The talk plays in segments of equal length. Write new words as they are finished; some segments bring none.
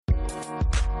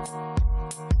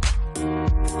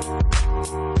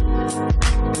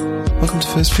Welcome to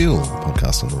First Fuel, a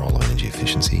podcast on the role of energy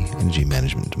efficiency, energy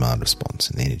management and demand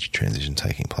response in the energy transition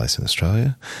taking place in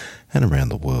Australia and around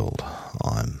the world.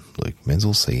 I'm Luke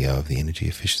Menzel, CEO of the Energy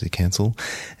Efficiency Council,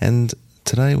 and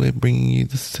today we're bringing you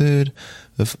the third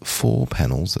of four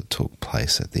panels that took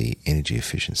place at the Energy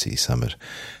Efficiency Summit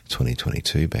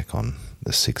 2022 back on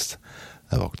the 6th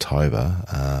of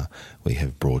October. We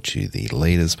have brought you the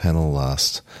Leaders panel.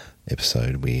 Last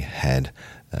episode we had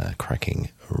a cracking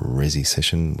Resi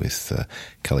session with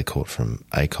Kelly Court from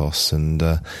ACOS, and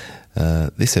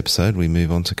this episode we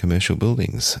move on to commercial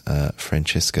buildings.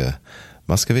 Francesca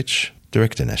Muscovich,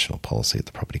 Director National Policy at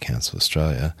the Property Council of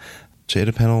Australia, chaired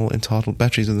a panel entitled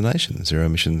Batteries of the Nation, Zero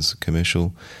Emissions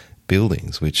Commercial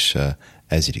Buildings, which,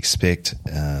 as you'd expect,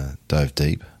 dove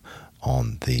deep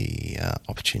on the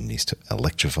opportunities to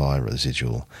electrify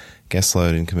residual gas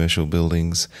load in commercial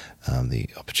buildings, the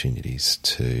opportunities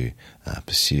to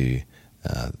pursue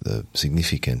the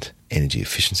significant energy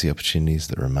efficiency opportunities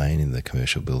that remain in the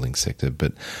commercial building sector,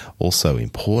 but also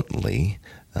importantly,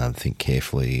 think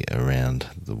carefully around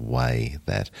the way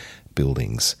that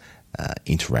buildings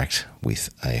interact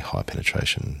with a high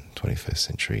penetration 21st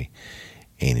century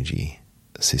energy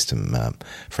system.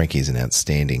 Frankie is an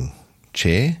outstanding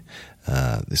chair.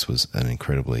 This was an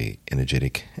incredibly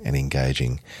energetic and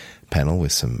engaging panel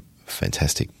with some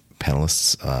fantastic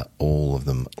panellists, all of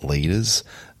them leaders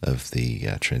of the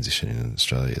transition in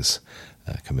Australia's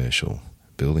commercial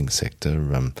building sector.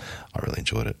 I really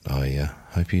enjoyed it. I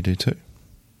hope you do too.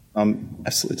 I'm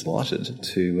absolutely delighted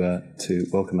to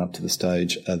welcome up to the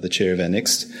stage the chair of our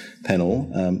next panel,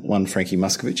 one Frankie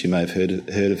Muscovich. You may have heard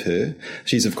of her.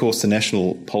 She's, of course, the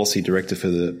National Policy Director for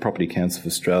the Property Council of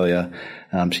Australia.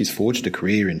 She's forged a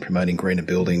career in promoting greener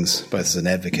buildings, both as an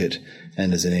advocate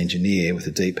and as an engineer with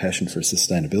a deep passion for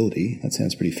sustainability. That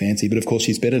sounds pretty fancy, but of course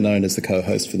she's better known as the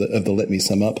co-host of the Let Me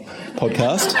Sum Up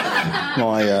podcast,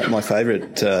 my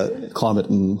favourite climate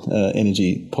and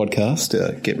energy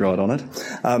podcast. Get right on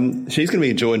it. She's going to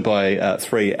be joined by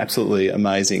three absolutely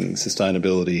amazing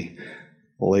sustainability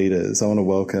leaders. I want to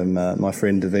welcome my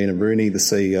friend Davina Rooney, the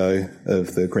CEO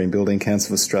of the Green Building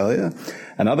Council of Australia,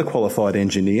 another qualified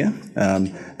engineer.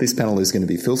 This panel is going to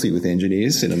be filthy with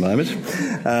engineers in a moment.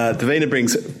 Davina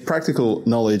brings practical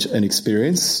knowledge and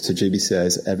experience to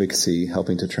GBCA's advocacy,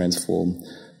 helping to transform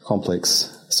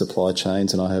complex supply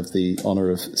chains, and I have the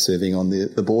honour of serving on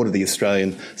the board of the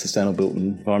Australian Sustainable Built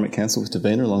Environment Council with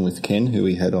Davina, along with Ken, who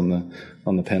we had on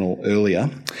the panel earlier.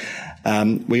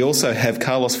 We also have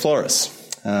Carlos Flores,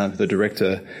 the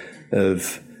Director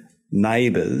of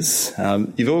Neighbours.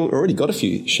 You've already got a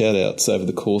few shout-outs over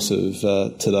the course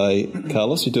of today,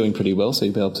 Carlos. You're doing pretty well, so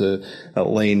you'll be able to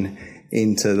lean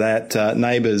into that.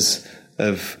 Neighbours,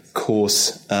 of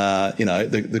course,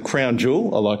 the crown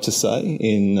jewel, I like to say,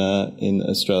 in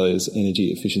Australia's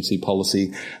energy efficiency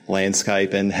policy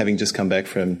landscape, and having just come back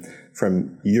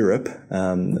from Europe,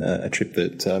 a trip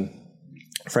that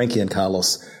Frankie and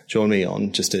Carlos joined me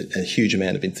on, just a huge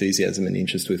amount of enthusiasm and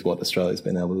interest with what Australia's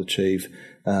been able to achieve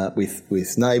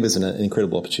with Neighbours, and an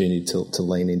incredible opportunity to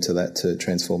lean into that to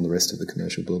transform the rest of the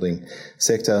commercial building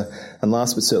sector. And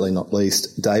last but certainly not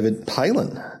least, David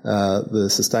Palin, the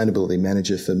Sustainability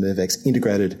Manager for Mirvac's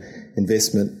Integrated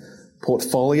Investment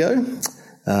Portfolio.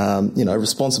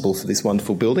 Responsible for this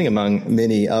wonderful building, among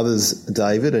many others,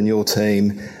 David, and your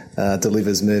team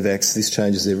delivers Mirvac's This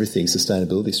Changes Everything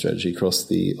sustainability strategy across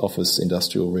the office,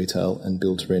 industrial, retail and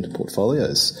build-to-rent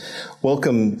portfolios.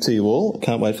 Welcome to you all.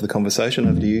 Can't wait for the conversation.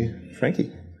 Over to you,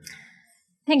 Frankie.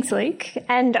 Thanks, Luke.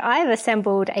 And I've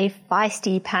assembled a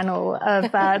feisty panel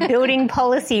of building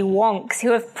policy wonks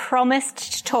who have promised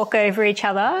to talk over each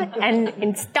other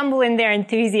and stumble in their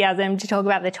enthusiasm to talk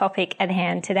about the topic at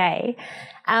hand today.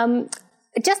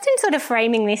 Just in sort of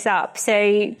framing this up,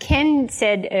 so Ken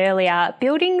said earlier,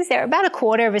 buildings, they're about a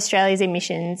quarter of Australia's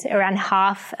emissions, around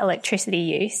half electricity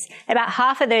use. About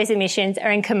half of those emissions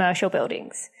are in commercial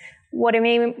buildings. What I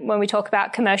mean when we talk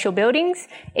about commercial buildings,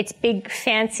 it's big,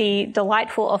 fancy,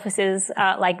 delightful offices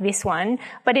like this one,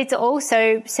 but it's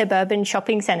also suburban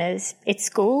shopping centres. It's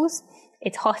schools,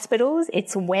 it's hospitals,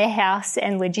 it's warehouse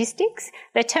and logistics.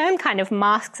 The term kind of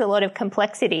masks a lot of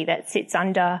complexity that sits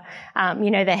under,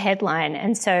 the headline.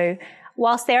 And so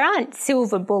whilst there aren't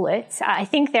silver bullets, I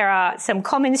think there are some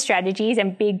common strategies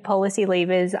and big policy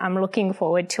levers I'm looking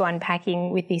forward to unpacking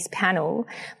with this panel.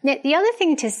 The other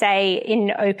thing to say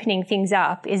in opening things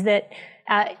up is that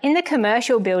in the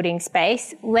commercial building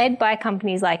space, led by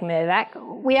companies like Mirvac,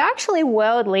 we are actually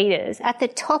world leaders at the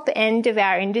top end of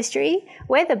our industry.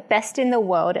 We're the best in the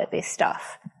world at this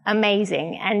stuff.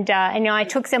 Amazing. And I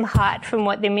took some heart from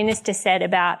what the Minister said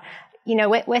about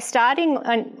we're starting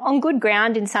on good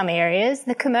ground in some areas.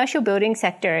 The commercial building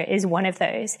sector is one of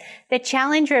those. The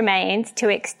challenge remains to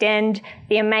extend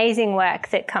the amazing work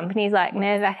that companies like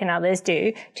Mirvac and others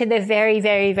do to the very,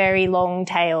 very, very long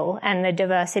tail and the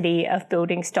diversity of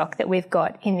building stock that we've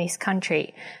got in this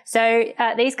country. So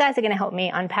these guys are going to help me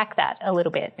unpack that a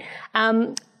little bit.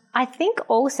 I think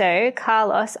also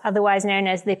Carlos, otherwise known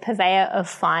as the purveyor of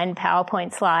fine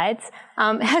PowerPoint slides,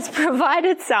 has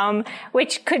provided some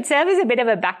which could serve as a bit of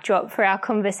a backdrop for our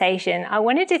conversation. I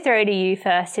wanted to throw to you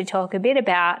first to talk a bit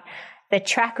about the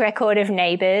track record of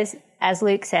Neighbours. As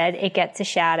Luke said, it gets a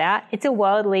shout out. It's a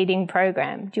world-leading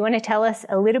program. Do you want to tell us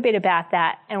a little bit about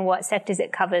that and what sectors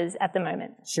it covers at the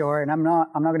moment? Sure, and I'm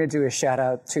not going to do a shout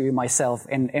out to myself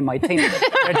and my team.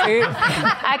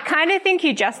 I kind of think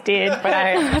you just did, but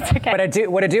that's okay.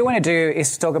 What I do want to do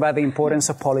is talk about the importance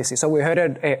of policy. So we heard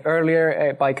it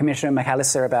earlier by Commissioner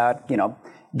McAllister about,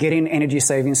 getting energy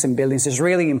savings in buildings is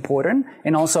really important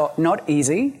and also not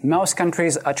easy. Most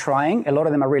countries are trying. A lot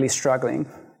of them are really struggling.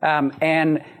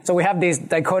 And so we have this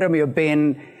dichotomy of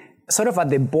being sort of at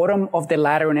the bottom of the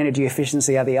ladder in energy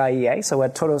efficiency at the IEA. So we're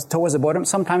towards the bottom,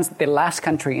 sometimes the last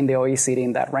country in the OECD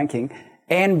in that ranking,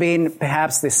 and being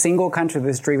perhaps the single country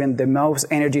that's driven the most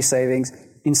energy savings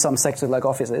in some sectors like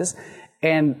offices.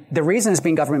 And the reason has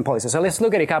been government policy. So let's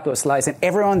look at a couple of slides. And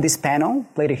everyone on this panel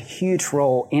played a huge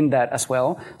role in that as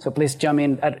well. So please jump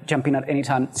in at any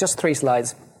time. It's just 3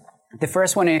 slides. The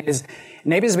first one is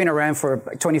Neighbours has been around for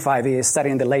 25 years,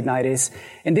 starting in the late 90s.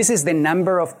 And this is the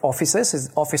number of offices,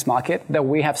 office market, that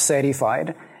we have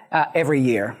certified every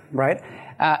year, right?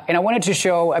 And I wanted to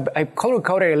show, I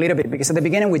color-coded a little bit because at the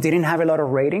beginning we didn't have a lot of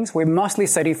ratings. We're mostly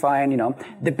certifying,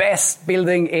 the best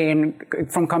building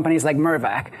from companies like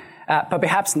Mirvac. But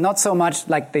perhaps not so much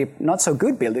like the not so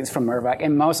good buildings from Mirvac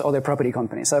and most other property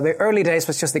companies. So the early days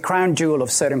was just the crown jewel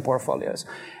of certain portfolios.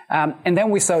 And then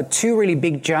we saw 2 really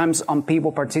big jumps on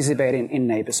people participating in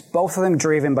Neighbours, both of them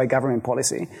driven by government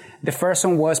policy. The first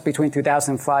one was between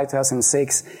 2005,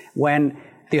 2006, when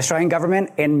the Australian government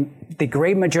and the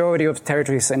great majority of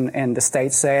territories and the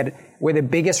states said, we're the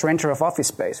biggest renter of office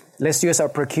space. Let's use our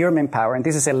procurement power. And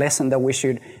this is a lesson that we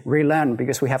should relearn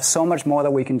because we have so much more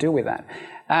that we can do with that.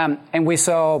 And we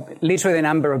saw literally the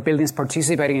number of buildings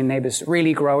participating in Neighbours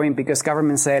really growing because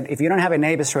government said, if you don't have a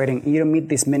Neighbours rating, you don't meet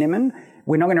this minimum,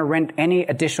 we're not going to rent any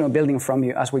additional building from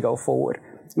you as we go forward.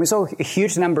 We saw a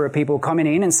huge number of people coming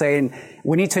in and saying,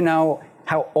 we need to know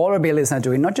how all our buildings are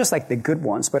doing, not just like the good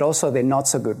ones, but also the not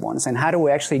so good ones, and how do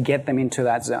we actually get them into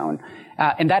that zone.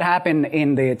 And that happened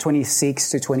in the 2006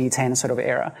 to 2010 sort of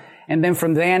era. And then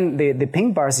from then, the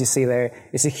pink bars you see there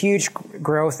is a huge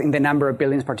growth in the number of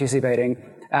buildings participating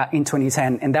in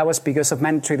 2010, and that was because of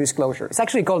mandatory disclosure. It's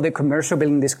actually called the Commercial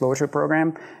Building Disclosure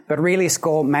Program, but really it's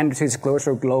called mandatory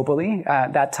disclosure globally,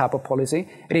 that type of policy.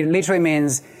 And it literally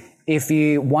means if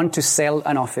you want to sell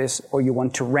an office or you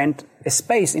want to rent a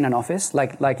space in an office,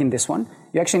 like in this one,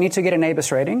 you actually need to get a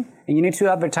Neighbours rating and you need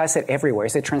to advertise it everywhere.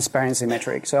 It's a transparency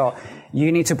metric. So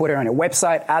you need to put it on a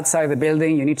website outside the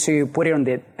building. You need to put it on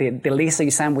the lease that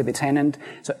you sign with the tenant.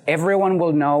 So everyone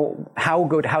will know how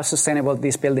good, how sustainable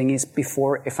this building is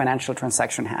before a financial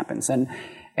transaction happens.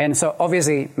 And so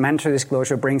obviously mandatory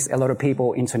disclosure brings a lot of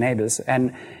people into Neighbours.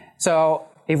 And so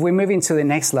if we move into the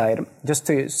next slide, just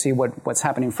to see what's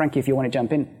happening, Frankie, if you want to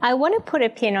jump in. I want to put a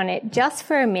pin on it just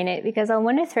for a minute because I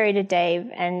want to throw to Dave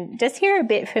and just hear a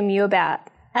bit from you about,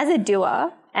 as a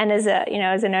doer and as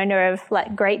an owner of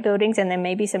like great buildings and then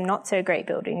maybe some not so great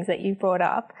buildings that you brought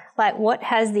up, like what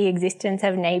has the existence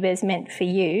of Neighbours meant for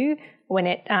you when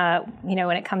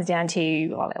it comes down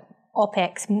to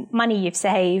OPEX, money you've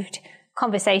saved,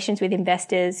 conversations with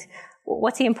investors?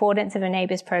 What's the importance of a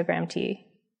Neighbours program to you?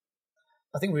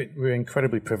 I think we're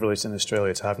incredibly privileged in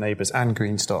Australia to have Neighbours and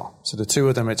Green Star. So the two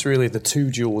of them, it's really the 2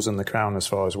 jewels in the crown as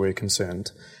far as we're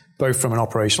concerned, both from an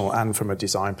operational and from a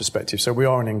design perspective. So we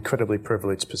are in an incredibly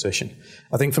privileged position.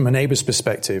 I think from a Neighbours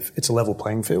perspective, it's a level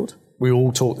playing field. We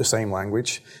all talk the same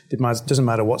language. It doesn't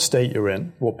matter what state you're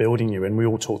in, what building you're in, we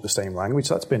all talk the same language.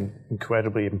 So that's been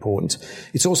incredibly important.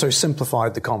 It's also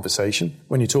simplified the conversation.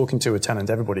 When you're talking to a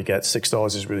tenant, everybody gets 6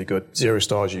 stars is really good, 0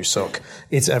 stars you suck.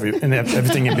 It's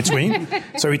everything in between.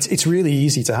 So it's really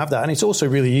easy to have that. And it's also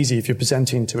really easy if you're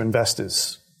presenting to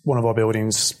investors. One of our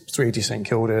buildings, 380 St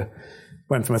Kilda,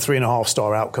 went from a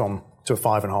 3.5-star outcome to a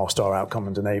 5.5-star outcome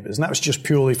under Neighbours. And that was just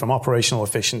purely from operational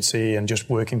efficiency and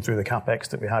just working through the CapEx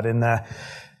that we had in there.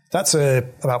 That's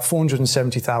about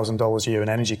 $470,000 a year in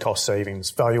energy cost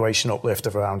savings, valuation uplift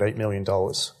of around $8 million.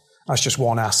 That's just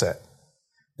one asset.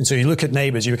 And so you look at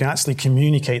Neighbours, you can actually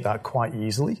communicate that quite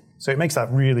easily. So it makes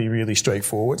that really, really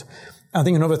straightforward. I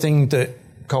think another thing that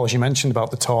Carlos, you mentioned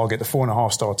about the target, the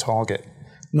 4.5-star target.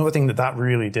 Another thing that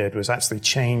really did was actually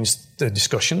change the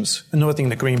discussions. Another thing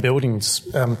that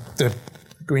the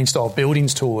Green Star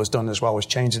Buildings tool has done as well was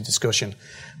change the discussion.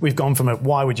 We've gone from a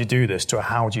why would you do this to a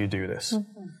how do you do this.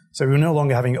 Mm-hmm. So we're no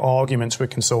longer having arguments with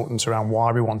consultants around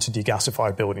why we want to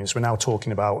degasify buildings. We're now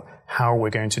talking about how we're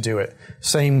going to do it.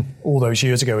 Same all those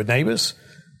years ago with neighbours.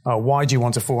 Why do you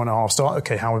want a 4.5-star?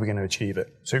 Okay, how are we going to achieve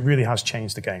it? So it really has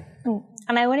changed the game.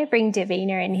 And I want to bring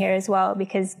Davina in here as well,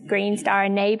 because Green Star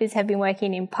and Neighbours have been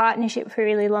working in partnership for a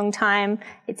really long time.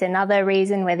 It's another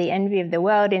reason we're the envy of the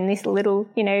world in this little,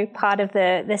 part of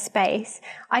the space.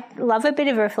 I'd love a bit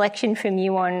of reflection from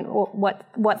you on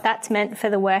what that's meant for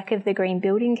the work of the Green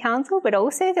Building Council, but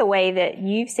also the way that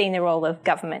you've seen the role of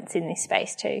governments in this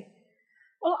space too.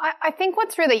 Well, I think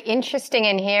what's really interesting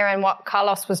in here and what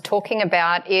Carlos was talking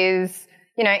about is,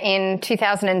 in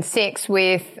 2006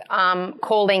 with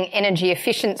calling energy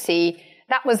efficiency,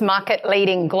 that was market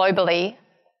leading globally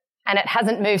and it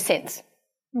hasn't moved since,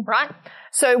 right?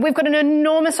 So we've got an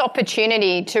enormous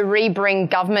opportunity to re-bring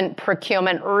government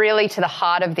procurement really to the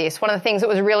heart of this. One of the things that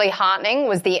was really heartening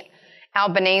was the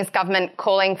Albanese government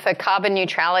calling for carbon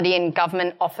neutrality in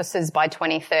government offices by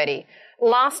 2030.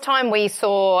 Last time we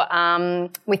saw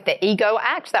with the EGO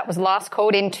Act, that was last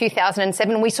called in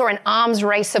 2007, we saw an arms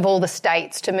race of all the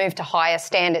states to move to higher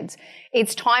standards.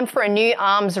 It's time for a new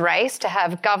arms race to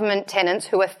have government tenants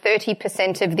who are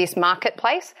 30% of this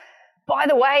marketplace. By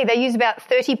the way, they use about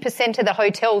 30% of the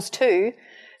hotels too.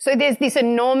 So there's this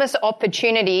enormous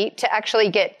opportunity to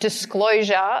actually get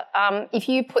disclosure. If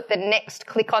you put the next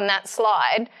click on that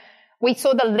slide, we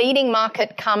saw the leading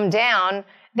market come down.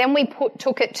 Then we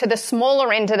took it to the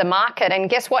smaller end of the market, and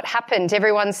guess what happened?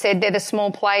 Everyone said they're the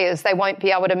small players, they won't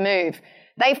be able to move.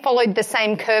 They followed the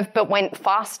same curve but went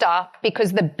faster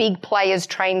because the big players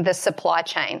trained the supply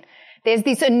chain. There's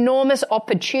this enormous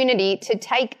opportunity to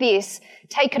take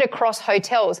it across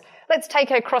hotels. Let's take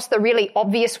it across the really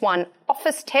obvious one,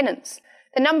 office tenants.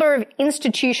 The number of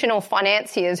institutional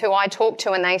financiers who I talk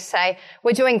to and they say,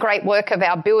 we're doing great work of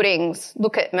our buildings,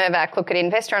 look at Mirvac, look at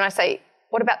Investor, and I say,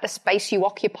 what about the space you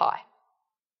occupy?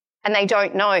 And they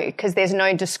don't know because there's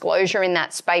no disclosure in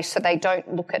that space, so they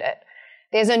don't look at it.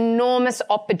 There's enormous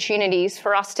opportunities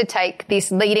for us to take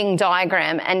this leading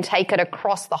diagram and take it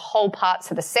across the whole parts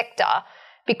of the sector,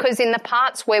 because in the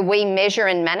parts where we measure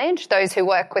and manage, those who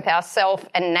work with ourselves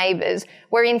and neighbours,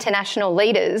 we're international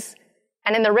leaders,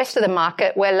 and in the rest of the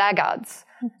market, we're laggards.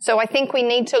 So I think we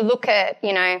need to look at,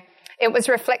 it was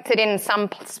reflected in some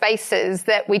spaces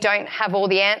that we don't have all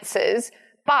the answers,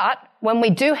 but when we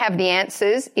do have the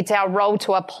answers, it's our role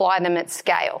to apply them at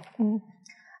scale.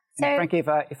 So, Frankie,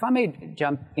 if I may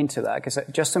jump into that, because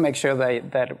just to make sure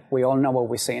that we all know what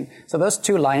we're seeing. So those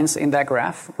two lines in that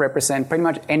graph represent pretty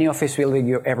much any office building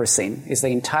you've ever seen. It's the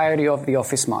entirety of the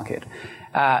office market.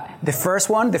 The first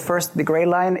one, the gray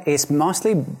line, is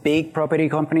mostly big property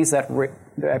companies that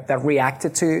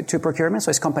reacted to procurement. So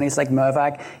it's companies like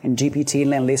Mirvac and GPT,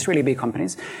 Lendlease, really big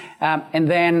companies. And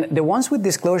then the ones with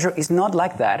disclosure is not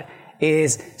like that.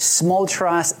 Is small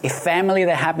trust, a family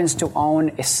that happens to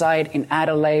own a site in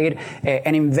Adelaide,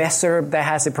 an investor that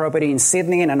has a property in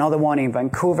Sydney and another one in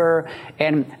Vancouver.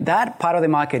 And that part of the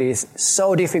market is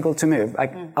so difficult to move.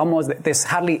 Almost, there's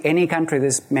hardly any country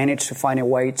that's managed to find a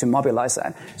way to mobilize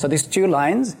that. So these two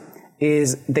lines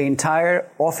is the entire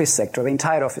office sector,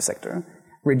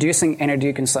 reducing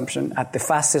energy consumption at the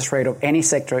fastest rate of any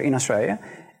sector in Australia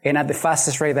and at the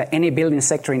fastest rate that any building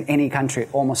sector in any country,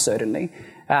 almost certainly.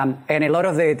 And a lot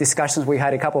of the discussions we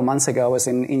had a couple of months ago was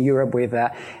in Europe with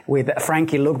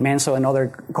Frankie, Luke Menzel, and other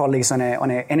colleagues on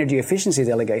an energy efficiency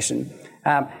delegation.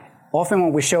 Often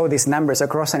when we show these numbers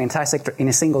across an entire sector in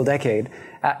a single decade,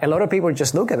 a lot of people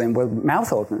just look at them with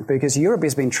mouth open, because Europe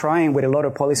has been trying with a lot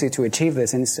of policy to achieve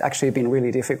this, and it's actually been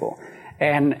really difficult.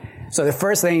 And so the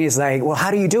first thing is like, well, how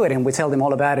do you do it? And we tell them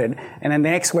all about it. And then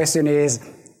the next question is,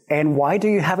 and why do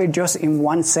you have it just in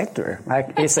one sector?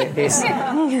 Like it's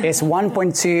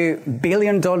 $1.2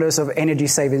 billion of energy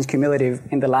savings cumulative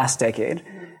in the last decade.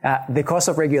 The cost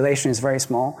of regulation is very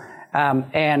small,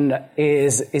 and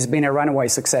is been a runaway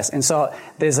success. And so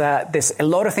there's a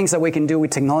lot of things that we can do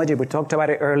with technology. We talked about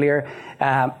it earlier.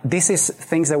 This is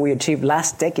things that we achieved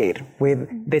last decade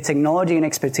with the technology and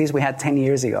expertise we had 10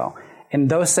 years ago. And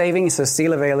those savings are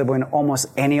still available in almost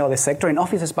any other sector. In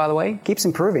offices, by the way, keeps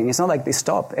improving. It's not like they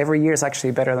stop. Every year is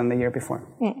actually better than the year before.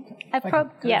 I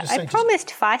promised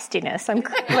feistiness.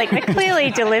 We're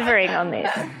clearly delivering on this.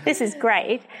 This is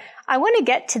great. I want to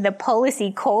get to the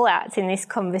policy call-outs in this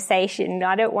conversation.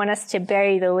 I don't want us to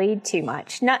bury the lead too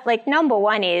much. Number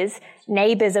one is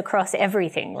neighbours across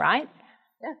everything, right?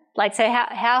 Yeah. Like, so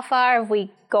how far have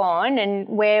we gone, and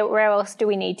where else do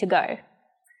we need to go?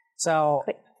 So,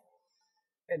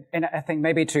 and I think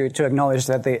maybe to acknowledge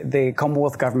that the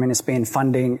Commonwealth Government has been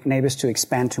funding NABERS to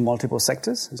expand to multiple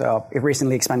sectors. So it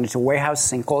recently expanded to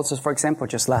warehouses in Coulsers, for example,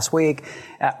 just last week,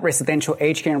 residential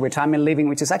aged care and retirement living,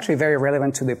 which is actually very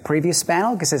relevant to the previous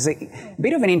panel because there's a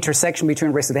bit of an intersection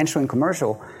between residential and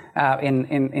commercial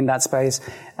in that space.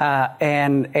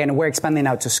 And we're expanding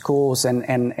out to schools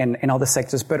and other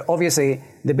sectors. But obviously,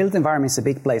 the built environment is a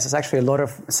big place. There's actually a lot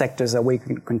of sectors that we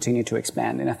can continue to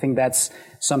expand. And I think that's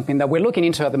something that we're looking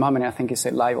into at the moment. And I think it's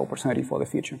a live opportunity for the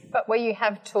future. But where you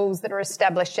have tools that are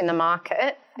established in the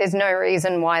market, there's no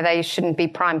reason why they shouldn't be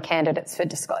prime candidates for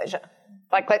disclosure.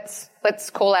 Like, let's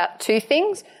call out two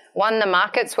things. One, the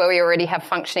markets where we already have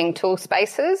functioning tool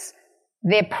spaces,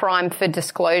 they're prime for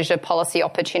disclosure policy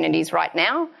opportunities right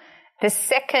now. The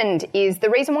second is the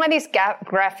reason why this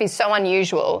graph is so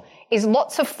unusual is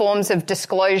lots of forms of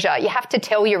disclosure. You have to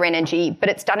tell your energy, but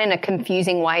it's done in a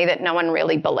confusing way that no one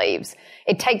really believes.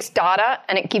 It takes data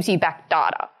and it gives you back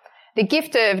data. The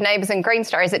gift of NABERS and Green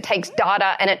Star is it takes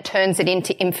data and it turns it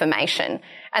into information.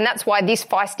 And that's why this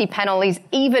feisty panel is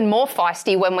even more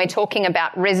feisty when we're talking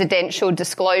about residential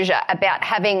disclosure, about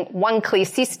having one clear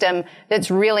system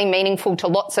that's really meaningful to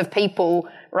lots of people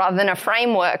rather than a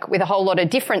framework with a whole lot of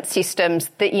different systems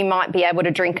that you might be able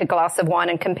to drink a glass of wine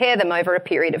and compare them over a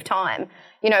period of time.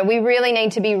 You know, we really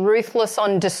need to be ruthless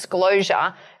on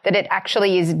disclosure, that it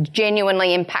actually is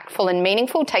genuinely impactful and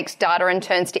meaningful, takes data and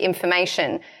turns to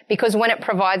information. Because when it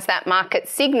provides that market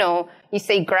signal, you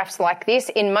see graphs like this.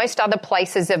 In most other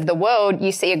places of the world,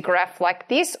 you see a graph like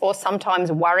this, or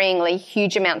sometimes worryingly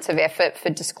huge amounts of effort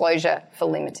for disclosure for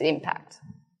limited impact.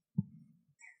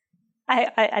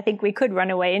 I think we could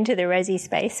run away into the resi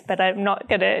space, but I'm not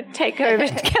going to take over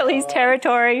Kelly's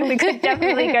territory. We could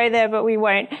definitely go there, but we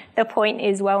won't. The point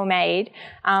is well made.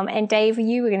 And Dave,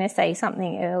 you were going to say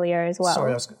something earlier as well.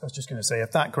 Sorry, I was just going to say,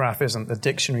 if that graph isn't the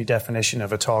dictionary definition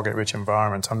of a target-rich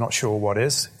environment, I'm not sure what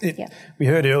is. We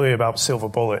heard earlier about silver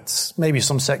bullets. Maybe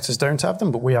some sectors don't have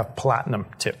them, but we have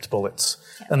platinum-tipped bullets.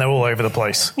 And they're all over the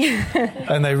place.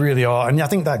 And they really are. And I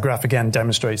think that graph, again,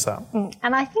 demonstrates that.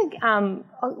 And I think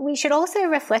we should also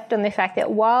reflect on the fact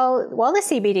that while the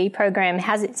CBD program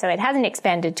hasn't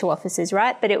expanded to offices,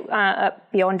 right, but it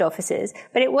beyond offices,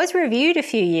 but it was reviewed a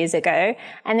few years ago,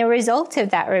 and the result of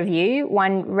that review,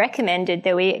 one recommended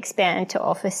that we expand to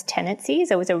office tenancies.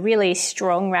 There was a really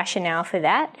strong rationale for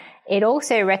that. It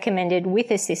also recommended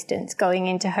with assistance going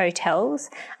into hotels,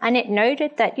 and it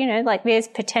noted that, there's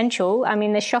potential. I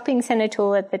mean, the shopping centre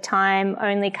tool at the time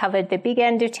only covered the big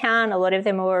end of town. A lot of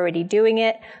them are already doing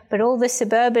it, but all the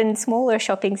suburban, smaller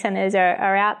shopping centres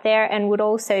are out there and would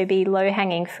also be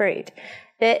low-hanging fruit.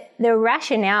 The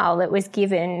rationale that was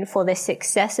given for the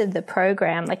success of the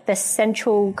program, like the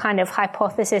central kind of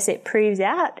hypothesis it proves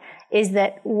out, is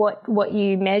that what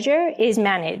you measure is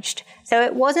managed. So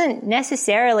it wasn't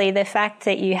necessarily the fact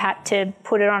that you had to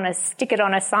stick it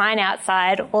on a sign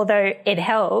outside, although it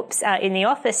helps in the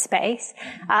office space.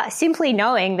 Simply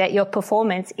knowing that your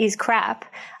performance is crap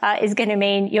is going to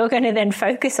mean you're going to then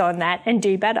focus on that and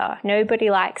do better. Nobody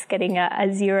likes getting a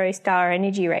 0-star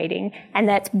energy rating, and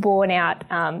that's borne out,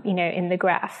 in the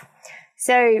graph.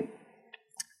 So,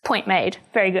 point made.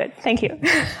 Very good. Thank you.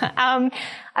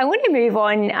 I want to move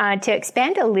on to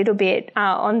expand a little bit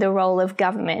on the role of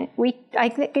government. I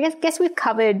guess we've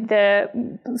covered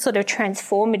the sort of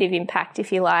transformative impact,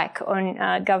 if you like,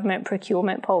 on government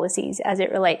procurement policies as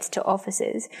it relates to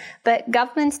offices. But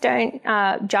governments don't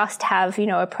just have,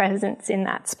 a presence in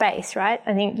that space, right?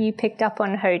 I think you picked up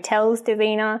on hotels,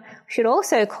 Davina. We should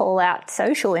also call out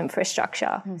social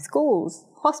infrastructure, schools,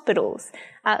 hospitals.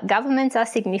 Governments are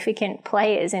significant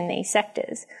players in these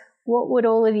sectors. What would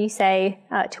all of you say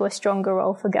to a stronger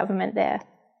role for government there?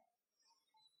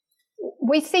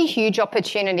 We see huge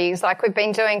opportunities. Like, we've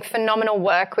been doing phenomenal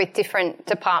work with different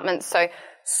departments. So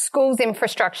schools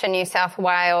infrastructure, New South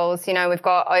Wales, we've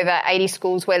got over 80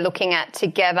 schools we're looking at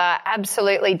together,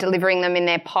 absolutely delivering them in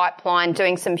their pipeline,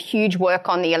 doing some huge work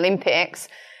on the Olympics.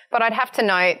 But I'd have to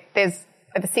note there's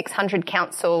over 600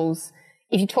 councils.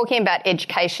 If you're talking about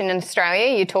education in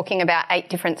Australia, you're talking about 8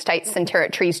 different states and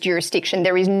territories jurisdiction.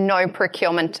 There is no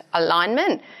procurement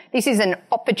alignment. This is an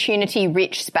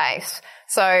opportunity-rich space.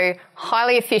 So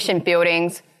highly efficient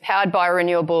buildings, powered by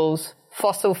renewables,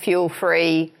 fossil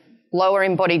fuel-free, lower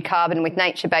embodied carbon with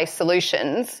nature-based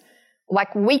solutions.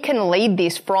 Like, we can lead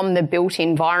this from the built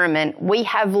environment. We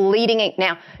have leading it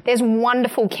now. There's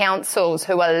wonderful councils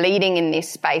who are leading in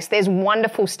this space. There's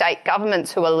wonderful state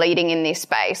governments who are leading in this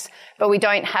space, but we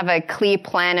don't have a clear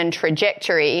plan and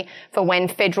trajectory for when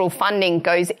federal funding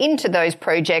goes into those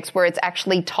projects where it's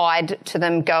actually tied to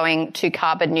them going to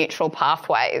carbon neutral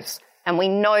pathways. And we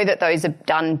know that those are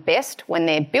done best when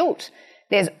they're built.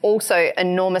 There's also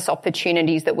enormous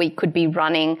opportunities that we could be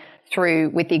running through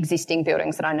with the existing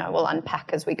buildings that I know we'll unpack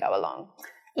as we go along.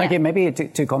 Yeah. Okay, maybe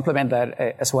to complement that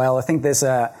as well, I think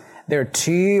there are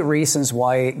two reasons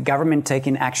why government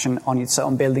taking action on its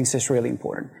own buildings is really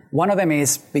important. One of them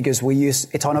is because we use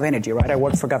a ton of energy, right? I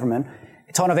work for government.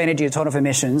 A ton of energy, a ton of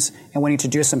emissions, and we need to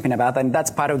do something about that. And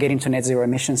that's part of getting to net zero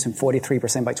emissions in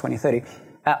 43% by 2030.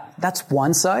 That's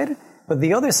one side. But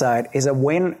the other side is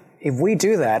that if we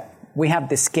do that, we have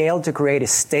the scale to create a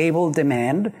stable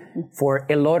demand for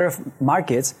a lot of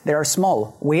markets that are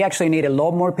small. We actually need a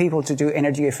lot more people to do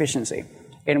energy efficiency,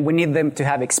 and we need them to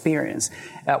have experience.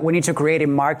 We need to create a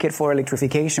market for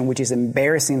electrification, which is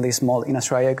embarrassingly small in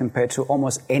Australia compared to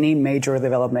almost any major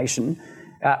developed nation.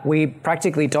 We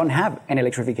practically don't have an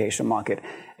electrification market.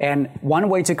 And one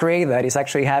way to create that is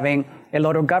actually having a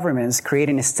lot of governments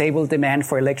creating a stable demand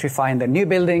for electrifying the new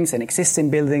buildings and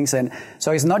existing buildings. And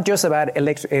so it's not just about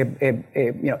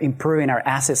improving our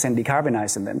assets and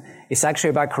decarbonizing them. It's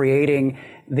actually about creating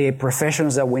the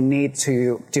professions that we need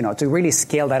to really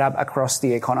scale that up across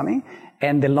the economy.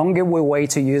 And the longer we wait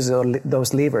to use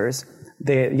those levers,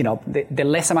 the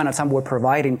less amount of time we're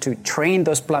providing to train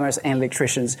those plumbers and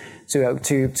electricians to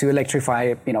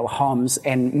electrify, homes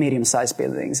and medium-sized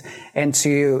buildings, and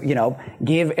to,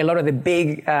 give a lot of the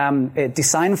big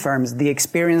design firms the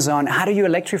experience on how do you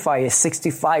electrify a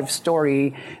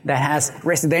 65-story that has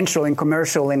residential and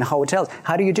commercial and hotels.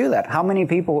 How do you do that? How many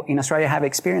people in Australia have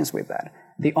experience with that?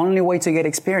 The only way to get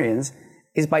experience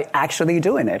is by actually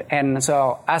doing it. And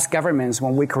so as governments,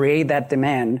 when we create that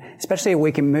demand, especially if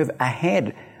we can move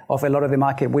ahead of a lot of the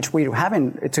market, which we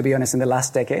haven't, to be honest, in the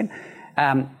last decade,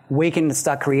 we can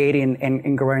start creating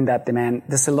and growing that demand.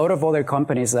 There's a lot of other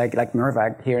companies like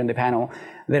Mirvac here in the panel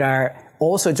that are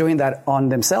also doing that on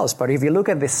themselves. But if you look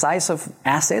at the size of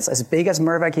assets, as big as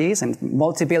Mirvac is, and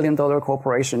multi-billion-dollar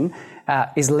corporation,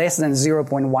 is less than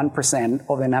 0.1%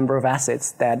 of the number of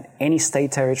assets that any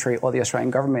state, territory, or the Australian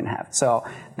government have. So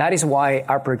that is why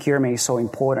our procurement is so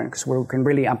important, because we can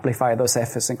really amplify those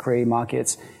efforts and create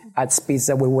markets at speeds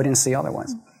that we wouldn't see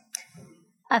otherwise.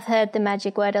 I've heard the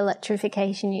magic word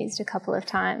electrification used a couple of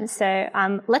times, so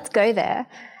let's go there.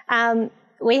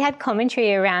 We had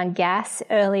commentary around gas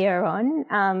earlier on,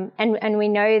 and we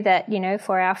know that,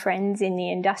 for our friends in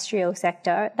the industrial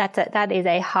sector, that is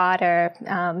a harder,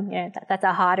 that's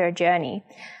a harder journey.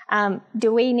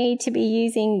 Do we need to be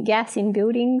using gas in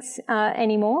buildings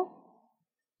anymore?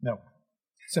 No.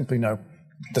 Simply no.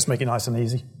 Just make it nice and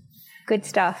easy. Good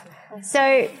stuff.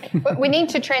 So we need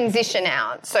to transition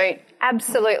out. So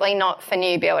absolutely not for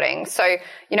new buildings. So,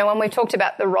 when we've talked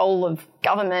about the role of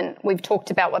government, we've talked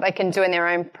about what they can do in their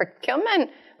own procurement.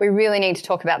 We really need to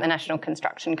talk about the National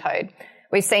Construction Code.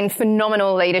 We've seen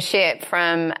phenomenal leadership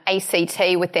from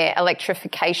ACT with their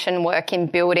electrification work in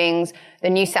buildings.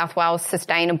 The New South Wales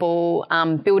Sustainable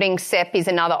Building SEP is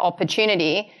another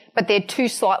opportunity, but they're two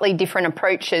slightly different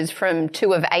approaches from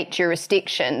 2 of 8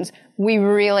 jurisdictions. We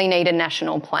really need a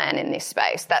national plan in this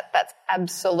space. That's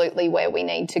absolutely where we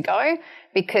need to go,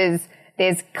 because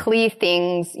there's clear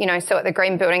things, so at the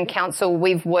Green Building Council,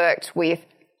 we've worked with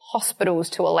hospitals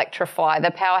to electrify,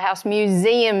 the Powerhouse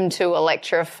Museum to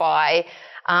electrify,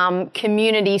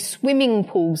 community swimming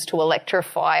pools to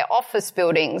electrify, office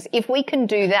buildings. If we can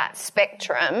do that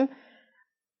spectrum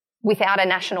without a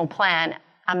national plan,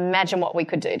 imagine what we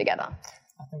could do together.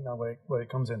 I think that where it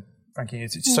comes in, Frankie,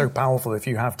 it's so powerful if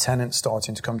you have tenants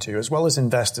starting to come to you, as well as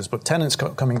investors, but tenants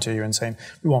coming to you and saying,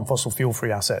 we want fossil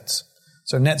fuel-free assets.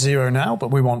 So net zero now,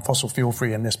 but we want fossil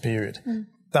fuel-free in this period.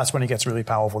 That's when it gets really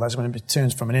powerful. That's when it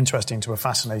turns from an interesting to a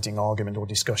fascinating argument or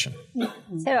discussion.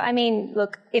 So,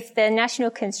 look, if the National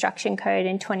Construction Code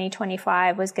in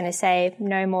 2025 was going to say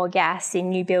no more gas in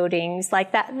new buildings,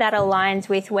 like that aligns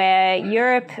with where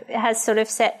Europe has sort of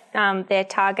set their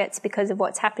targets because of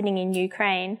what's happening in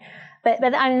Ukraine. But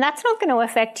that's not going to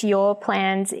affect your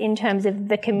plans in terms of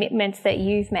the commitments that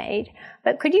you've made.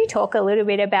 But could you talk a little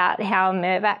bit about how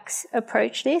Mirvac's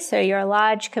approach this? So you're a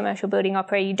large commercial building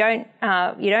operator.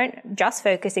 You don't just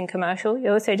focus in commercial.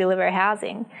 You also deliver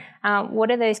housing. What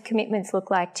do those commitments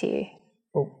look like to you?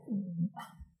 Well,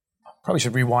 probably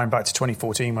should rewind back to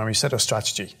 2014 when we set our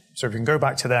strategy. So if we can go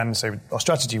back to then and say our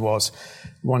strategy was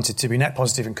we wanted to be net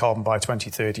positive in carbon by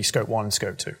 2030, Scope 1 and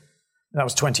Scope 2. That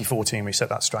was 2014, we set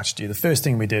that strategy. The first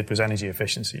thing we did was energy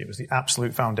efficiency. It was the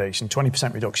absolute foundation,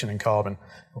 20% reduction in carbon,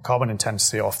 or carbon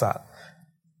intensity off that.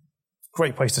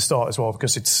 Great place to start as well,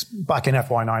 because it's back in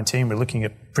FY19, we're looking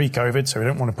at pre-COVID, so we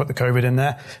don't want to put the COVID in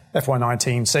there.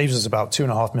 FY19 saves us about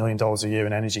 $2.5 million a year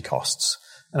in energy costs,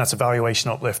 and that's a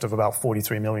valuation uplift of about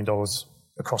 $43 million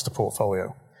across the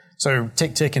portfolio. So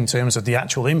tick in terms of the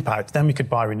actual impact, then we could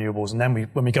buy renewables, and then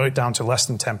when we got it down to less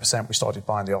than 10%, we started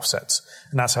buying the offsets,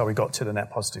 and that's how we got to the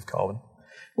net positive carbon.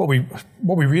 What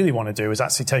we really want to do is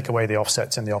actually take away the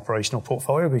offsets in the operational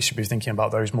portfolio. We should be thinking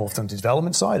about those more from the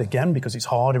development side, again, because it's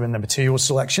harder in the material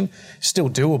selection. It's still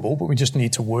doable, but we just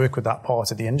need to work with that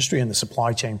part of the industry and the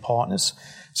supply chain partners.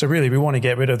 So really, we want to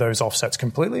get rid of those offsets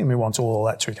completely, and we want all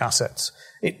electric assets.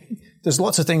 There's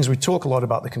lots of things, we talk a lot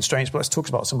about the constraints, but let's talk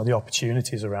about some of the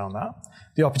opportunities around that.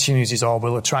 The opportunities are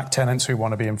we'll attract tenants who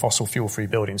want to be in fossil fuel-free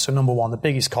buildings. So number one, the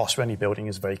biggest cost for any building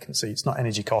is vacancy. It's not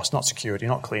energy cost, not security,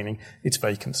 not cleaning, it's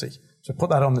vacancy. So put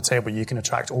that on the table, you can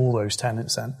attract all those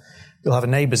tenants then. You'll have a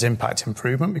neighbours impact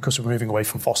improvement because we're moving away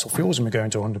from fossil fuels and we're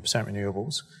going to 100%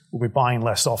 renewables. We'll be buying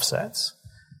less offsets.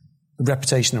 The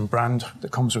reputation and brand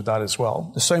that comes with that as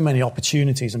well. There's so many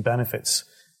opportunities and benefits,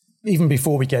 even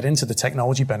before we get into the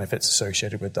technology benefits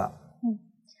associated with that.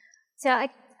 So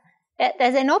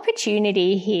there's an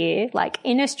opportunity here, like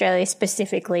in Australia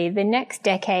specifically, the next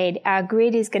decade, our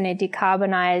grid is going to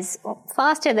decarbonise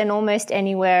faster than almost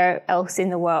anywhere else in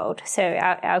the world. So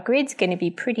our grid's going to be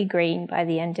pretty green by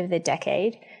the end of the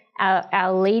decade.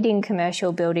 Our leading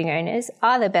commercial building owners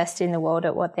are the best in the world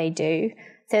at what they do.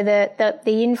 So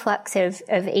the influx of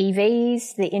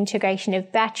EVs, the integration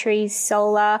of batteries,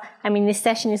 solar. I mean, this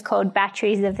session is called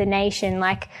Batteries of the Nation.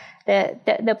 Like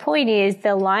the point is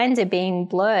the lines are being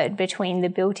blurred between the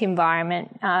built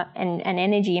environment and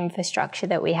energy infrastructure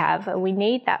that we have. We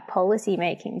need that policy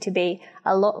making to be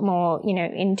a lot more,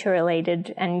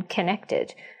 interrelated and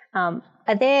connected. Are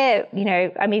there,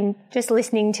 just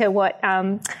listening to what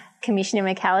Commissioner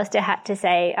McAllister had to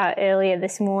say earlier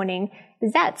this morning,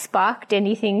 has that sparked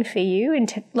anything for you,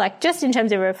 just in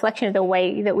terms of a reflection of the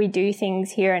way that we do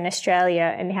things here in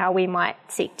Australia and how we might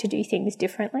seek to do things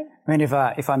differently? I mean,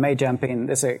 if I may jump in,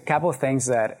 there's a couple of things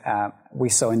that we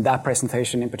saw in that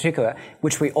presentation in particular,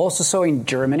 which we also saw in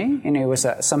Germany, and it was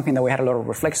something that we had a lot of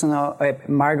reflection on.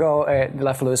 Margot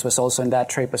Lafleur was also in that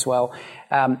trip as well.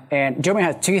 And Germany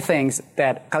has two things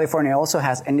that California also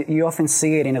has, and you often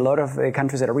see it in a lot of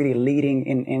countries that are really leading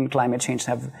in climate change.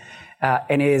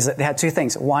 They had two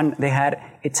things. One, they had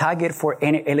a target for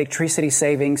any electricity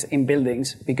savings in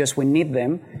buildings because we need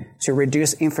them to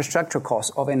reduce infrastructure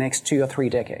costs over the next 2 or 3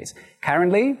 decades.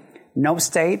 Currently, no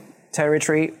state,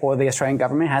 territory, or the Australian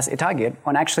government has a target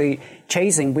on actually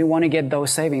chasing. We want to get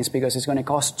those savings because it's going to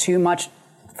cost too much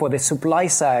for the supply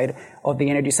side of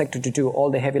the energy sector to do all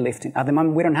the heavy lifting. At the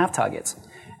moment, we don't have targets.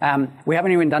 We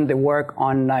haven't even done the work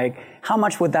on how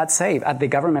much would that save at the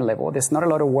government level. There's not a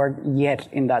lot of work yet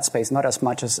in that space, not as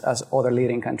much as other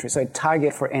leading countries. So a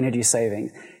target for energy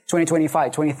savings,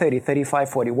 2025, 2030, 35,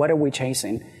 40, what are we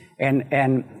chasing?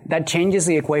 And that changes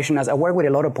the equation. As I work with a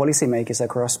lot of policymakers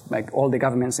across all the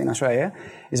governments in Australia,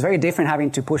 it's very different having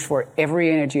to push for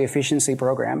every energy efficiency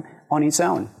program on its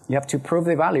own. You have to prove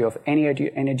the value of any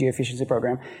energy efficiency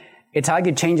program. A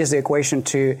target changes the equation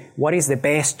to what is the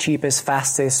best, cheapest,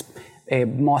 fastest,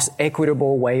 most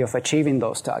equitable way of achieving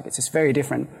those targets. It's very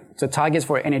different. So targets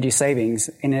for energy savings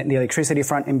in the electricity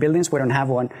front in buildings, we don't have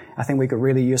one. I think we could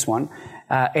really use one.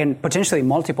 And potentially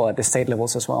multiple at the state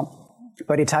levels as well.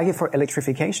 But a target for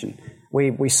electrification.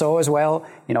 We saw as well,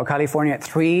 California at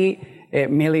 3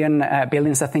 million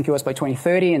buildings, I think it was by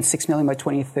 2030, and 6 million by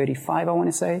 2035, I want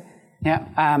to say.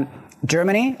 Yeah.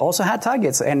 Germany also had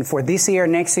targets, and for this year,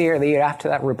 next year, the year after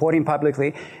that, reporting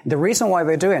publicly. The reason why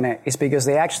they're doing it is because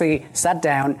they actually sat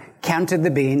down, counted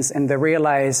the beans, and they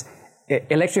realized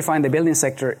electrifying the building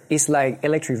sector is like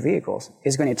electric vehicles.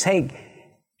 It's going to take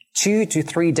 2 to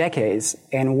 3 decades,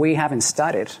 and we haven't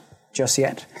started just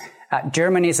yet.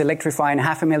 Germany is electrifying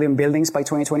 500,000 buildings by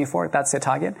 2024. That's the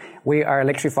target. We are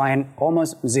electrifying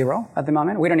almost 0 at the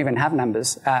moment. We don't even have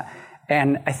numbers.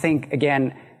 And I think,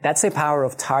 again, that's the power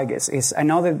of targets. I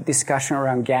know the discussion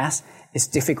around gas is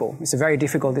difficult. It's a very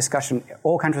difficult discussion.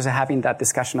 All countries are having that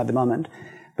discussion at the moment.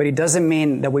 But it doesn't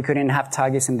mean that we couldn't have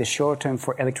targets in the short term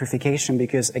for electrification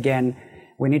because, again,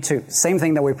 we need to, same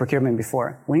thing that we procurement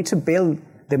before, we need to build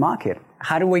the market.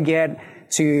 How do we get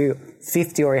to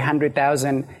 50 or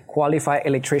 100,000 qualified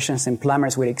electricians and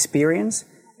plumbers with experience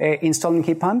installing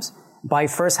heat pumps? By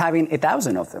first having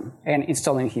 1,000 of them and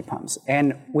installing heat pumps.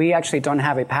 And we actually don't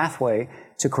have a pathway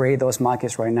to create those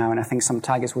markets right now. And I think some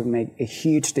targets would make a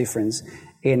huge difference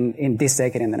in this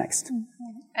decade and the next.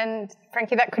 And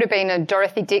Frankie, that could have been a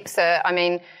Dorothy Dixer. I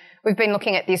mean, we've been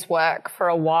looking at this work for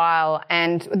a while,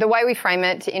 and the way we frame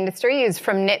it to industry is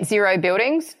from net zero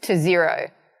buildings to zero.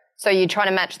 So you're trying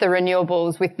to match the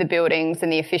renewables with the buildings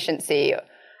and the efficiency.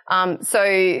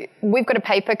 So we've got a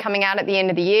paper coming out at the end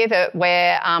of the year that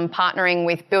we're partnering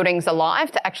with Buildings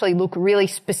Alive to actually look really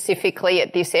specifically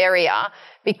at this area,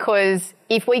 because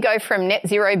if we go from net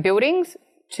zero buildings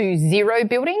to zero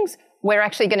buildings, we're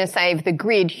actually going to save the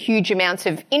grid huge amounts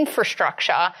of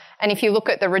infrastructure. And if you look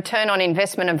at the return on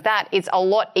investment of that, it's a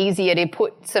lot easier to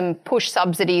put some push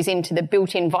subsidies into the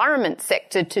built environment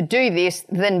sector to do this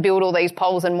than build all these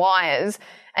poles and wires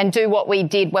and do what we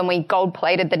did when we gold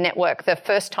plated the network the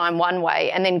first time one way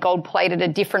and then gold plated a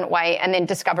different way and then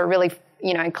discover really,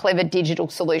 clever digital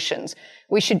solutions.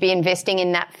 We should be investing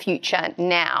in that future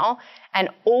now. And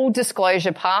all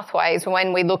disclosure pathways,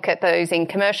 when we look at those in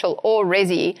commercial or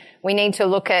resi, we need to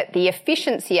look at the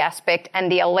efficiency aspect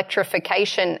and the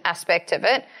electrification aspect of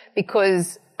it,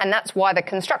 and that's why the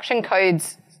construction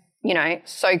code's,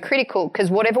 so critical, because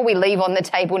whatever we leave on the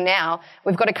table now,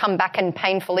 we've got to come back and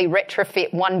painfully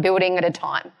retrofit one building at a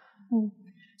time.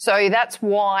 So that's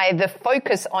why the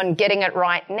focus on getting it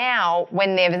right now,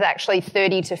 when there's actually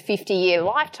 30 to 50-year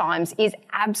lifetimes, is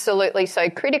absolutely so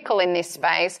critical in this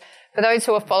space. For those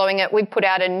who are following it, we put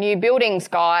out a new buildings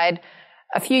guide.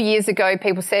 A few years ago,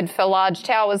 people said for large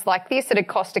towers like this, it'd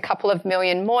cost a couple of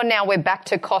million more. Now we're back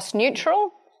to cost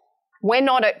neutral. We're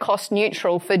not at cost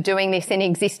neutral for doing this in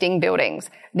existing buildings.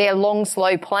 They're long,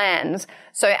 slow plans.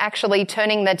 So actually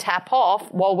turning the tap off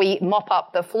while we mop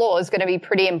up the floor is going to be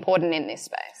pretty important in this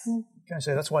space. Can I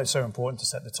say that's why it's so important to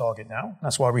set the target now?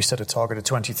 That's why we set a target of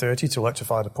 2030 to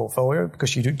electrify the portfolio,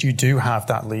 because you do have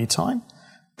that lead time.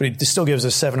 But it still gives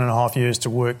us 7.5 years to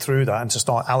work through that and to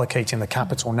start allocating the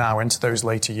capital now into those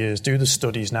later years, do the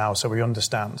studies now so we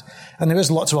understand. And there is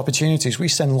lots of opportunities. We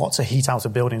send lots of heat out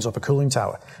of buildings up a cooling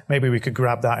tower. Maybe we could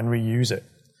grab that and reuse it.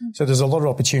 So there's a lot of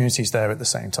opportunities there at the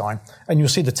same time. And you'll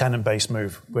see the tenant base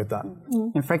move with that.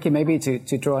 And Frankie, maybe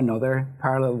to draw another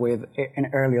parallel with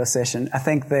an earlier session, I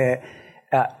think a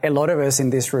lot of us in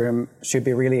this room should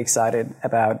be really excited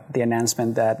about the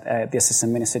announcement that the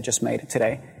Assistant Minister just made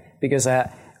today. Because a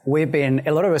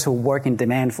lot of us who work in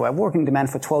demand for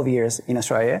 12 years in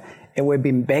Australia, and we've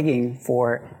been begging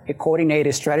for a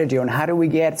coordinated strategy on how do we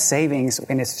get savings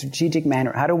in a strategic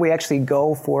manner? How do we actually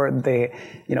go for the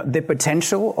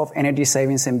potential of energy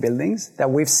savings in buildings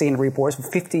that we've seen reports for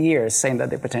 50 years saying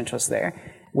that the potential is there.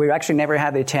 We've actually never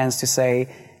had the chance to say,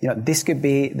 this could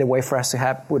be the way for us to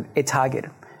have a target.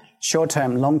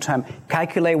 Short-term, long-term,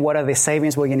 calculate what are the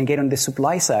savings we're going to get on the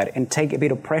supply side and take a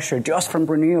bit of pressure just from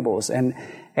renewables.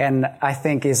 And I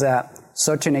think is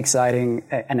such an exciting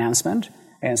announcement.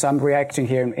 And so I'm reacting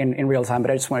here in real time, but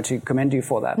I just wanted to commend you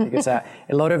for that, because a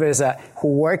lot of us who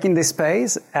work in this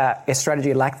space, a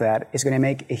strategy like that is going to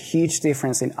make a huge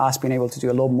difference in us being able to do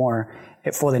a lot more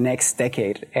for the next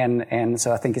decade. And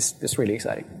so I think it's really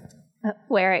exciting.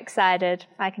 We're excited.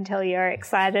 I can tell you're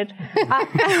excited.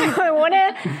 I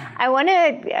want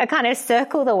to kind of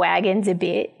circle the wagons a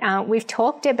bit. We've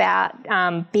talked about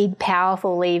big,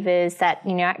 powerful levers that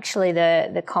actually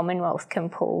the Commonwealth can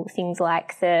pull. Things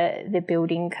like the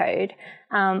building code,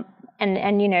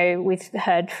 and we've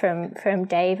heard from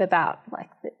Dave about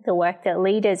like the work that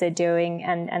leaders are doing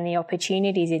and the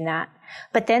opportunities in that.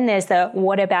 But then there's the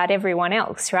what about everyone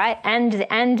else, right? And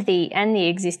the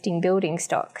existing building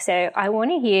stock. So I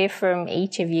want to hear from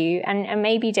each of you, and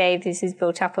maybe Dave, this is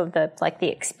built up of the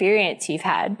experience you've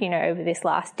had, over this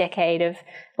last decade of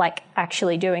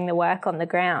actually doing the work on the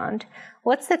ground.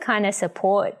 What's the kind of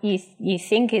support you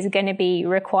think is going to be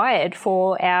required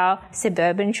for our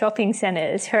suburban shopping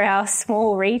centres, for our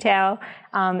small retail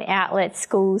outlets,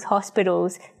 schools,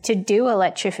 hospitals, to do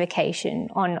electrification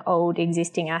on old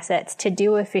existing assets, to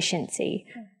do efficiency?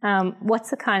 What's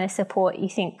the kind of support you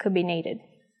think could be needed?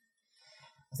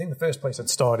 I think the first place I'd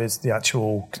start is the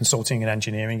actual consulting and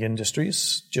engineering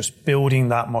industries, just building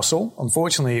that muscle.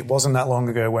 Unfortunately, it wasn't that long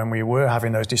ago when we were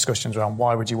having those discussions around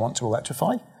why would you want to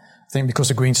electrify. I think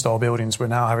because of Green Star buildings, we're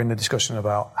now having the discussion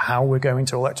about how we're going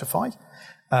to electrify.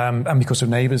 And because of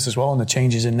neighbours as well and the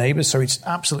changes in neighbours. So it's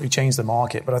absolutely changed the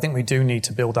market. But I think we do need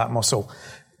to build that muscle.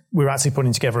 We're actually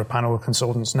putting together a panel of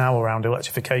consultants now around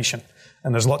electrification.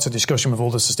 And there's lots of discussion with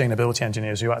all the sustainability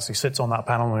engineers who actually sits on that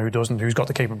panel and who doesn't, who's got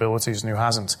the capabilities and who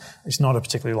hasn't. It's not a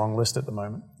particularly long list at the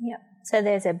moment. Yep. So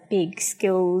there's a big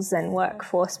skills and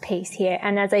workforce piece here.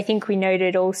 And as I think we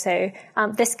noted also,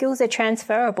 the skills are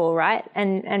transferable, right?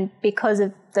 And because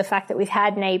of the fact that we've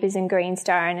had neighbours in Green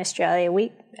Star in Australia,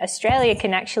 Australia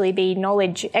can actually be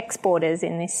knowledge exporters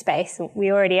in this space.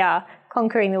 We already are.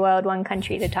 conquering the world one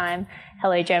country at a time.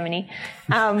 Hello, Germany.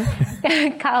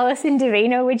 Carlos and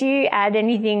Davina, would you add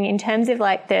anything in terms of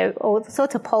like all the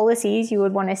sorts of policies you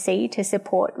would want to see to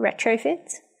support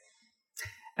retrofits?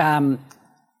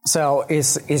 So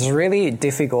it's really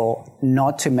difficult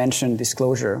not to mention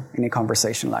disclosure in a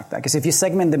conversation like that. Because if you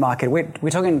segment the market, we're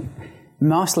talking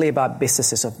mostly about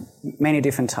businesses of many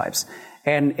different types.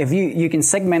 And if you can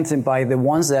segment them by the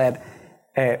ones that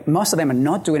most of them are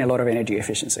not doing a lot of energy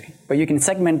efficiency, but you can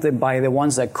segment them by the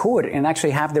ones that could and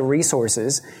actually have the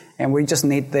resources, and we just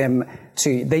need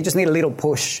they just need a little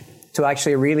push to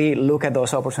actually really look at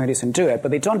those opportunities and do it.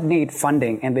 But they don't need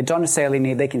funding, and they don't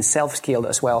necessarily they can self-skill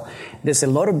as well. There's a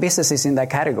lot of businesses in that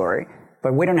category,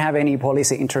 but we don't have any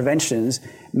policy interventions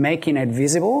making it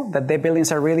visible that their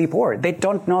buildings are really poor. They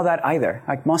don't know that either.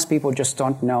 Like most people just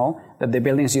don't know that their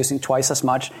building is using twice as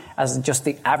much as just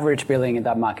the average building in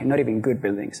that market, not even good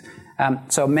buildings.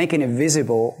 So making it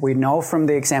visible, we know from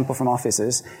the example from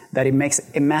offices that it makes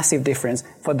a massive difference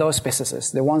for those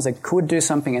businesses, the ones that could do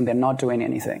something and they're not doing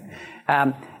anything.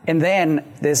 And then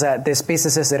there's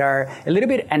businesses that are a little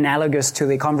bit analogous to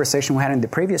the conversation we had in the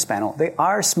previous panel. They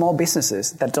are small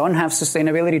businesses that don't have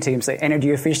sustainability teams, like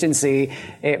energy efficiency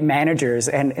managers,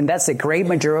 and that's a great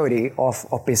majority of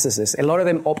businesses. A lot of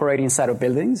them operate inside of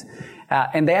buildings,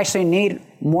 and they actually need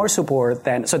more support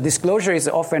than. So disclosure is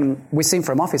often, we've seen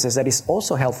from offices that is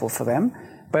also helpful for them,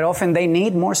 but often they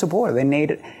need more support. They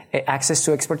need access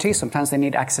to expertise. Sometimes they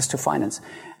need access to finance.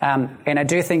 And I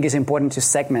do think it's important to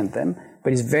segment them,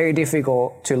 but it's very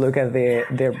difficult to look at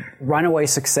the runaway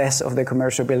success of the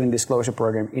Commercial Building Disclosure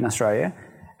Program in Australia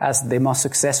as the most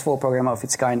successful program of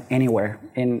its kind anywhere.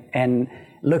 And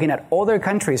looking at other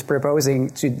countries proposing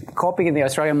to copy the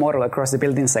Australian model across the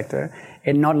building sector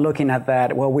and not looking at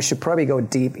that, well, we should probably go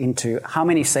deep into how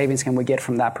many savings can we get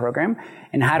from that program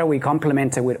and how do we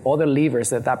complement it with other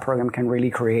levers that program can really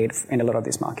create in a lot of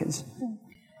these markets.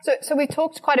 So we've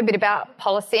talked quite a bit about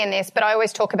policy in this, but I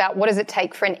always talk about what does it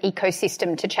take for an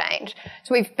ecosystem to change.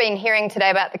 So we've been hearing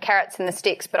today about the carrots and the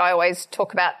sticks, but I always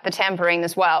talk about the tambourine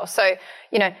as well. So,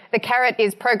 the carrot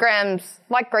is programs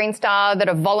like Green Star that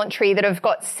are voluntary, that have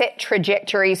got set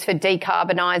trajectories for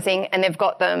decarbonising, and they've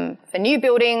got them for new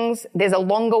buildings. There's a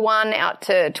longer one out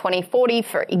to 2040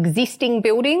 for existing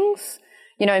buildings,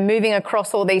 moving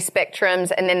across all these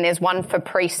spectrums. And then there's one for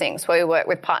precincts where we work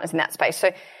with partners in that space.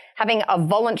 So having a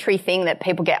voluntary thing that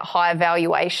people get higher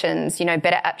valuations,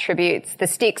 better attributes. The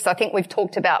sticks, I think we've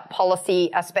talked about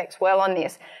policy aspects well on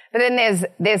this. But then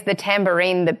there's the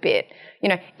tambourine, the bit.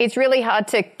 It's really hard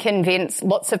to convince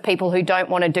lots of people who don't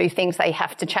want to do things they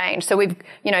have to change. So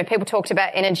people talked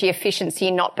about energy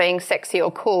efficiency not being sexy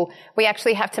or cool. We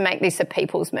actually have to make this a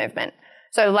people's movement.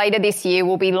 So later this year,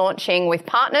 we'll be launching with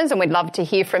partners, and we'd love to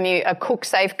hear from you, a Cook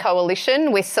Safe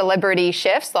coalition with celebrity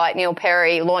chefs like Neil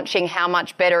Perry launching how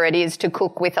much better it is to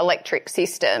cook with electric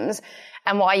systems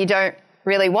and why you don't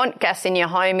really want gas in your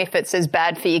home if it's as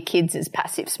bad for your kids as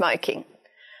passive smoking.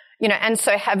 And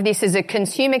so have this as a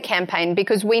consumer campaign,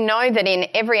 because we know that in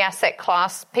every asset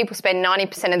class, people spend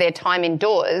 90% of their time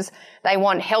indoors. They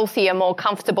want healthier, more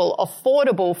comfortable,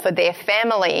 affordable for their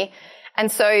family. And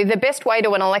so the best way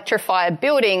to electrify a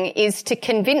building is to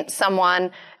convince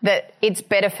someone that it's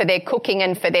better for their cooking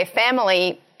and for their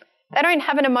family. They don't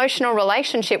have an emotional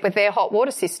relationship with their hot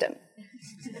water system.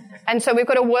 And so we've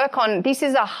got to work on, this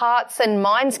is a hearts and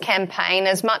minds campaign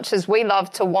as much as we love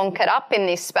to wonk it up in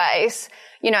this space.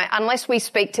 Unless we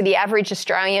speak to the average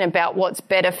Australian about what's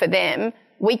better for them,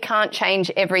 we can't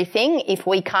change everything if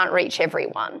we can't reach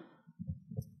everyone.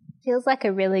 Feels like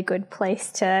a really good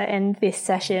place to end this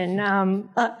session.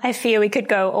 I fear we could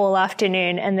go all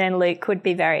afternoon and then Luke would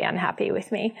be very unhappy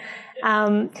with me.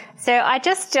 So I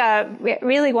just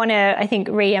really want to,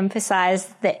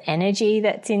 re-emphasize the energy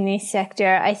that's in this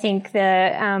sector. I think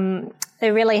the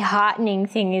really heartening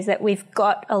thing is that we've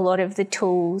got a lot of the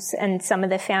tools and some of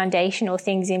the foundational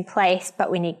things in place, but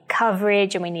we need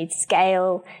coverage and we need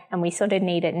scale, and we sort of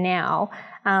need it now.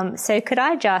 So could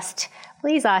I just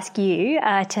please ask you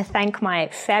to thank my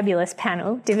fabulous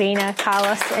panel, Davina,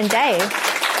 Carlos and Dave.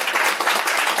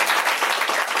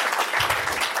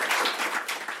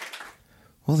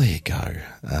 Well, there you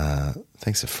go.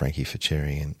 Thanks to Frankie for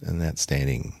chairing an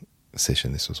outstanding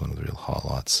session. This was one of the real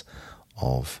highlights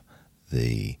of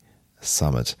the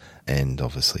summit, and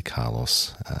obviously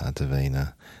Carlos,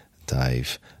 Davina,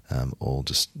 Dave, all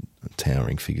just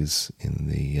towering figures in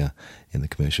the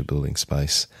commercial building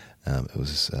space. It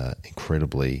was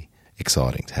incredibly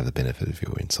exciting to have the benefit of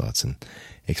your insights and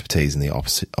expertise and the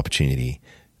opportunity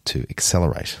to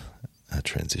accelerate a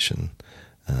transition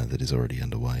that is already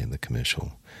underway in the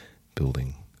commercial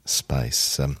building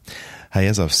space. Hey,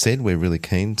 as I've said, we're really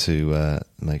keen to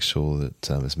make sure that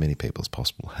as many people as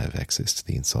possible have access to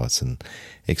the insights and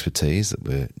expertise that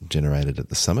were generated at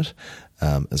the summit,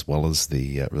 as well as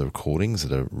the recordings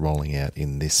that are rolling out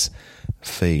in this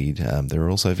feed. There are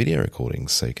also video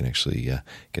recordings, so you can actually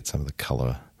get some of the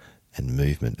colour and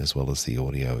movement as well as the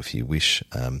audio if you wish.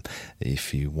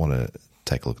 If you want to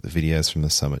take a look at the videos from the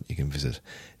summit, you can visit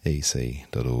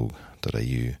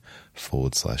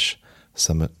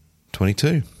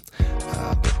ec.org.au/summit22.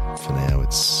 But for now,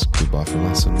 it's goodbye from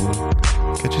us, and we'll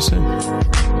catch you soon.